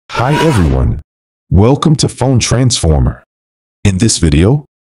Hi everyone, welcome to Phone Transformer. In this video,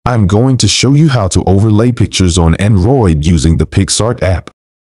 I'm going to show you how to overlay pictures on Android using the PicsArt app.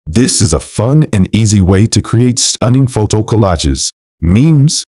 This is a fun and easy way to create stunning photo collages,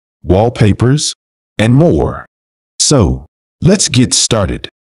 memes, wallpapers, and more. So, let's get started.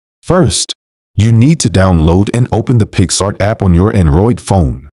 First, you need to download and open the PicsArt app on your Android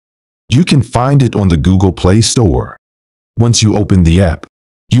phone. You can find it on the Google Play Store. Once you open the app,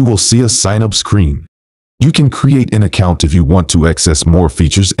 you will see a sign-up screen. You can create an account if you want to access more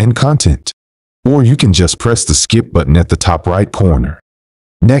features and content. Or you can just press the skip button at the top right corner.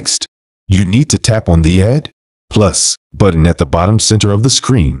 Next, you need to tap on the Add Plus button at the bottom center of the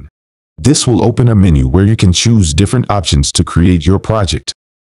screen. This will open a menu where you can choose different options to create your project.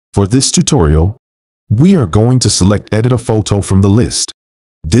 For this tutorial, we are going to select Edit a photo from the list.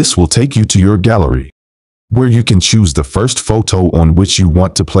 This will take you to your gallery, where you can choose the first photo on which you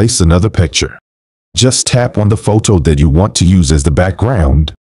want to place another picture. Just tap on the photo that you want to use as the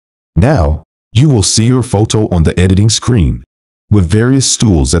background. Now, you will see your photo on the editing screen, with various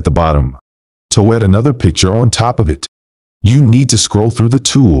tools at the bottom. To add another picture on top of it, you need to scroll through the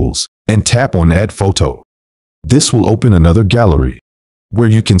tools and tap on Add Photo. This will open another gallery, where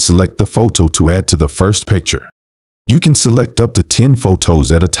you can select the photo to add to the first picture. You can select up to 10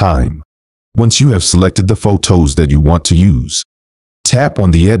 photos at a time. Once you have selected the photos that you want to use, tap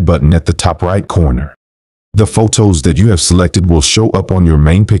on the Add button at the top right corner. The photos that you have selected will show up on your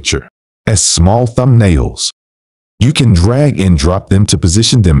main picture as small thumbnails. You can drag and drop them to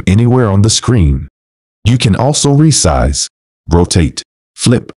position them anywhere on the screen. You can also resize, rotate,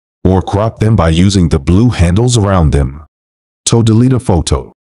 flip, or crop them by using the blue handles around them. To delete a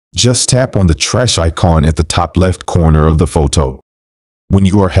photo, just tap on the trash icon at the top left corner of the photo. When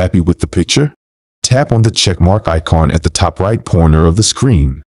you are happy with the picture, tap on the checkmark icon at the top right corner of the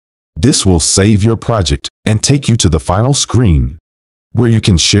screen. This will save your project and take you to the final screen, where you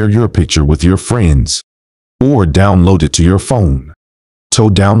can share your picture with your friends or download it to your phone. To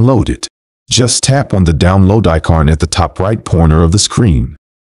download it, just tap on the download icon at the top right corner of the screen.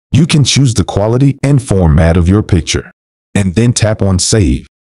 You can choose the quality and format of your picture, and then tap on Save.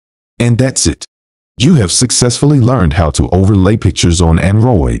 And that's it. You have successfully learned how to overlay pictures on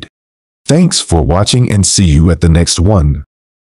Android. Thanks for watching and see you at the next one.